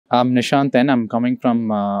I'm Nishant and I'm coming from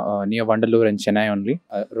near Vandalur in Chennai only.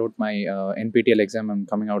 I wrote my NPTEL exam. I'm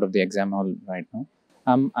coming out of the exam hall right now.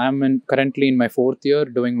 Currently in my fourth year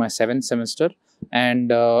doing my seventh semester,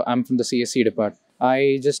 and I'm from the CSC department.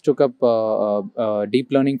 I just took up deep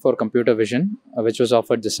learning for computer vision, which was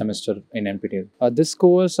offered this semester in NPTEL. This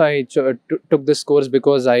course, took this course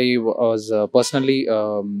because I was personally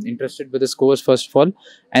interested with this course first of all,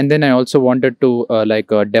 and then I also wanted to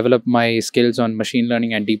develop my skills on machine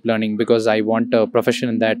learning and deep learning because I want a profession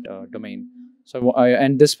in that domain.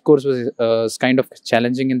 And this course was kind of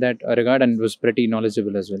challenging in that regard and was pretty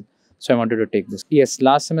knowledgeable as well. So I wanted to take this. Yes,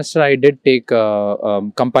 last semester I did take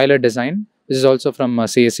compiler design. This is also from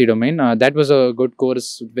CSC domain. That was a good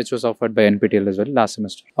course which was offered by NPTEL as well last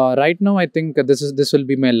semester. Right now, I think this will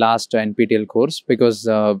be my last NPTEL course because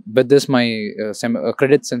with this my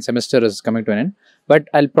credits and semester is coming to an end. But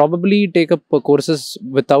I'll probably take up courses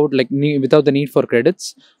without without the need for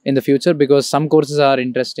credits in the future because some courses are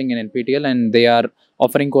interesting in NPTEL and they are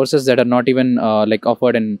offering courses that are not even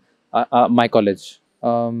offered in my college.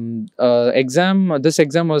 This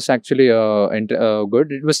exam was actually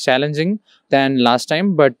good. It was challenging than last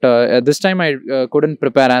time, but this time I couldn't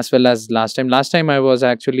prepare as well as last time. Last time I was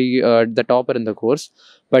actually the topper in the course,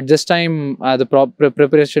 but this time the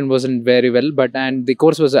preparation wasn't very well. But and the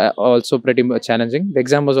course was also pretty much challenging. The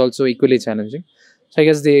exam was also equally challenging. So I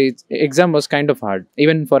guess the exam was kind of hard,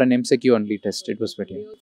 even for an MCQ only test. It was pretty hard.